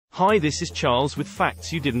Hi, this is Charles with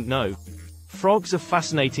facts you didn't know. Frogs are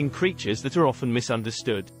fascinating creatures that are often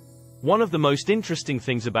misunderstood. One of the most interesting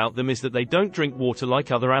things about them is that they don't drink water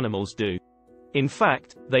like other animals do. In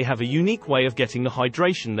fact, they have a unique way of getting the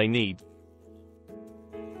hydration they need.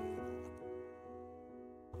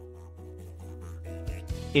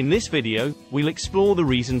 In this video, we'll explore the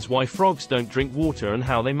reasons why frogs don't drink water and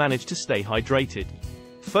how they manage to stay hydrated.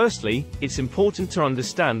 Firstly, it's important to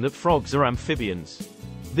understand that frogs are amphibians.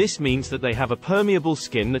 This means that they have a permeable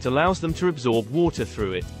skin that allows them to absorb water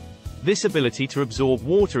through it. This ability to absorb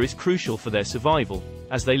water is crucial for their survival,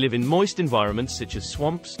 as they live in moist environments such as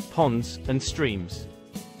swamps, ponds, and streams.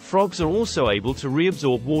 Frogs are also able to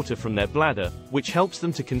reabsorb water from their bladder, which helps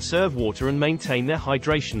them to conserve water and maintain their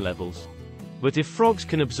hydration levels. But if frogs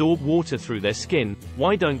can absorb water through their skin,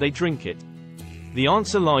 why don't they drink it? The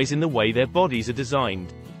answer lies in the way their bodies are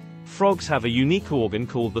designed. Frogs have a unique organ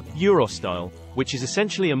called the urostyle, which is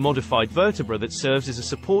essentially a modified vertebra that serves as a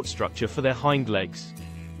support structure for their hind legs.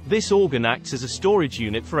 This organ acts as a storage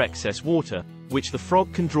unit for excess water, which the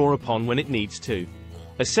frog can draw upon when it needs to.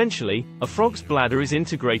 Essentially, a frog's bladder is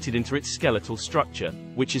integrated into its skeletal structure,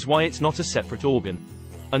 which is why it's not a separate organ.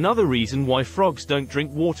 Another reason why frogs don't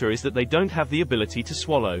drink water is that they don't have the ability to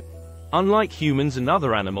swallow. Unlike humans and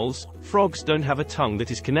other animals, frogs don't have a tongue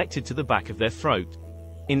that is connected to the back of their throat.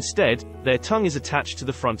 Instead, their tongue is attached to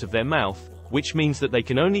the front of their mouth, which means that they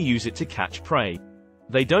can only use it to catch prey.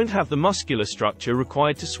 They don't have the muscular structure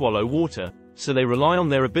required to swallow water, so they rely on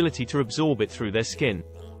their ability to absorb it through their skin.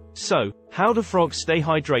 So, how do frogs stay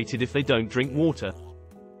hydrated if they don't drink water?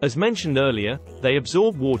 As mentioned earlier, they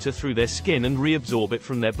absorb water through their skin and reabsorb it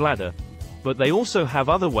from their bladder. But they also have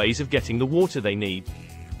other ways of getting the water they need.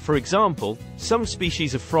 For example, some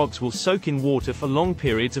species of frogs will soak in water for long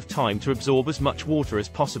periods of time to absorb as much water as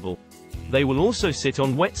possible. They will also sit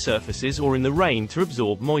on wet surfaces or in the rain to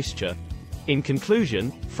absorb moisture. In conclusion,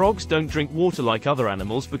 frogs don't drink water like other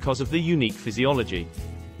animals because of their unique physiology.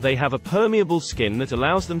 They have a permeable skin that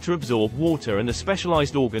allows them to absorb water and a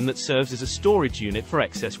specialized organ that serves as a storage unit for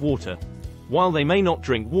excess water. While they may not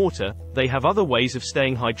drink water, they have other ways of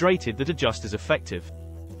staying hydrated that are just as effective.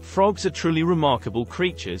 Frogs are truly remarkable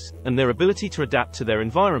creatures, and their ability to adapt to their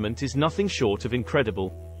environment is nothing short of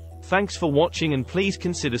incredible. Thanks for watching, and please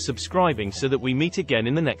consider subscribing so that we meet again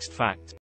in the next fact.